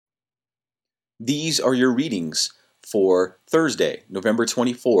These are your readings for Thursday, November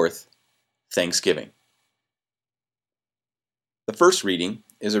 24th, Thanksgiving. The first reading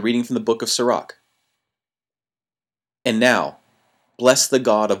is a reading from the book of Sirach. And now, bless the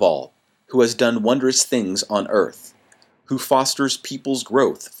God of all, who has done wondrous things on earth, who fosters people's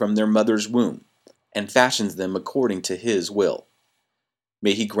growth from their mother's womb, and fashions them according to his will.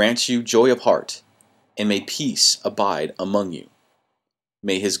 May he grant you joy of heart, and may peace abide among you.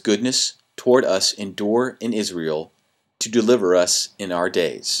 May his goodness toward us endure in Israel, to deliver us in our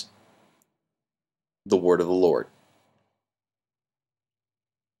days. The word of the Lord.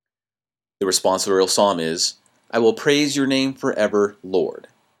 The responsorial psalm is, I will praise your name forever, Lord.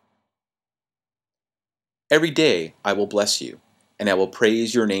 Every day I will bless you, and I will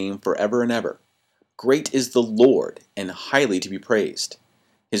praise your name forever and ever. Great is the Lord, and highly to be praised.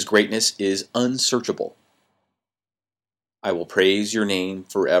 His greatness is unsearchable. I will praise your name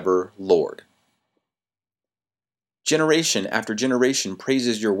forever, Lord. Generation after generation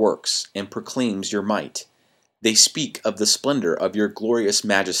praises your works and proclaims your might. They speak of the splendor of your glorious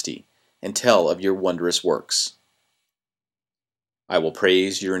majesty and tell of your wondrous works. I will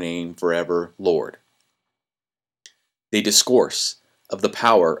praise your name forever, Lord. They discourse of the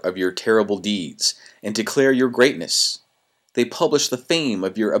power of your terrible deeds and declare your greatness. They publish the fame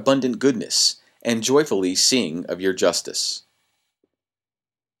of your abundant goodness and joyfully sing of your justice.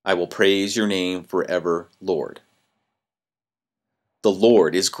 I will praise your name forever, Lord. The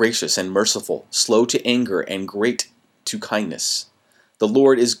Lord is gracious and merciful, slow to anger and great to kindness. The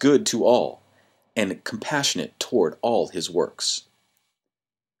Lord is good to all, and compassionate toward all his works.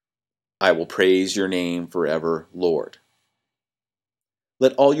 I will praise your name forever, Lord.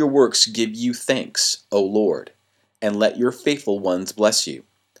 Let all your works give you thanks, O Lord, and let your faithful ones bless you.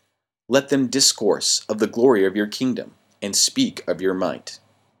 Let them discourse of the glory of your kingdom, and speak of your might.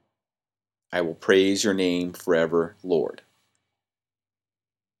 I will praise your name forever, Lord.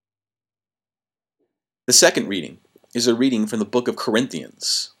 The second reading is a reading from the book of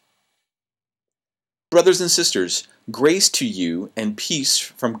Corinthians. Brothers and sisters, grace to you and peace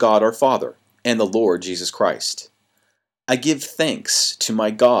from God our Father and the Lord Jesus Christ. I give thanks to my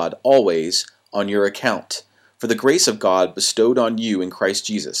God always on your account, for the grace of God bestowed on you in Christ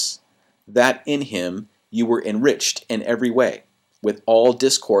Jesus, that in him you were enriched in every way, with all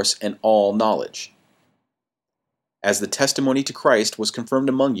discourse and all knowledge, as the testimony to Christ was confirmed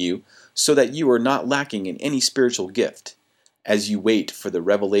among you, so that you are not lacking in any spiritual gift, as you wait for the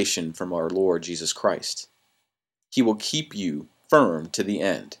revelation from our Lord Jesus Christ. He will keep you firm to the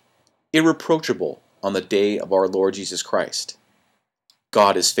end, irreproachable on the day of our Lord Jesus Christ.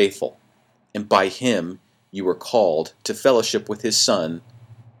 God is faithful, and by him you were called to fellowship with his Son,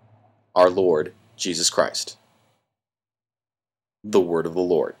 our Lord Jesus Christ. The word of the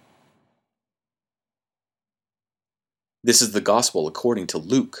Lord. This is the gospel according to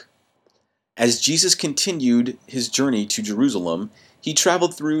Luke. As Jesus continued his journey to Jerusalem, he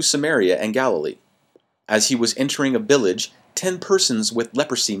traveled through Samaria and Galilee. As he was entering a village, 10 persons with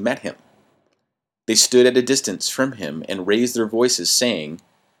leprosy met him. They stood at a distance from him and raised their voices, saying,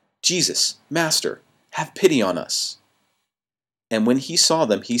 Jesus, Master, have pity on us. And when he saw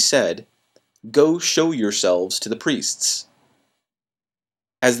them, he said, Go show yourselves to the priests.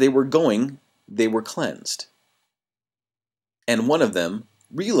 As they were going, they were cleansed. And one of them,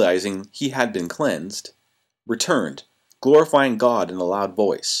 realizing he had been cleansed, returned, glorifying God in a loud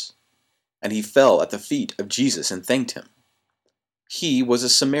voice. And he fell at the feet of Jesus and thanked him. He was a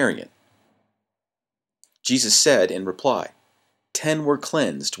Samaritan. Jesus said in reply, 10 were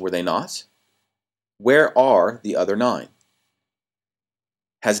cleansed, were they not? Where are the other 9?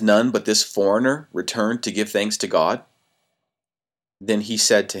 Has none but this foreigner returned to give thanks to God? Then he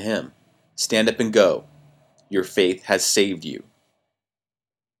said to him, Stand up and go. Your faith has saved you.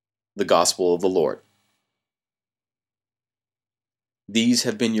 The Gospel of the Lord. These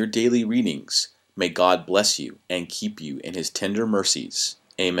have been your daily readings. May God bless you and keep you in his tender mercies.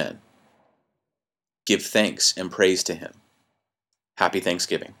 Amen. Give thanks and praise to him. Happy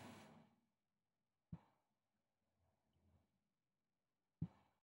Thanksgiving.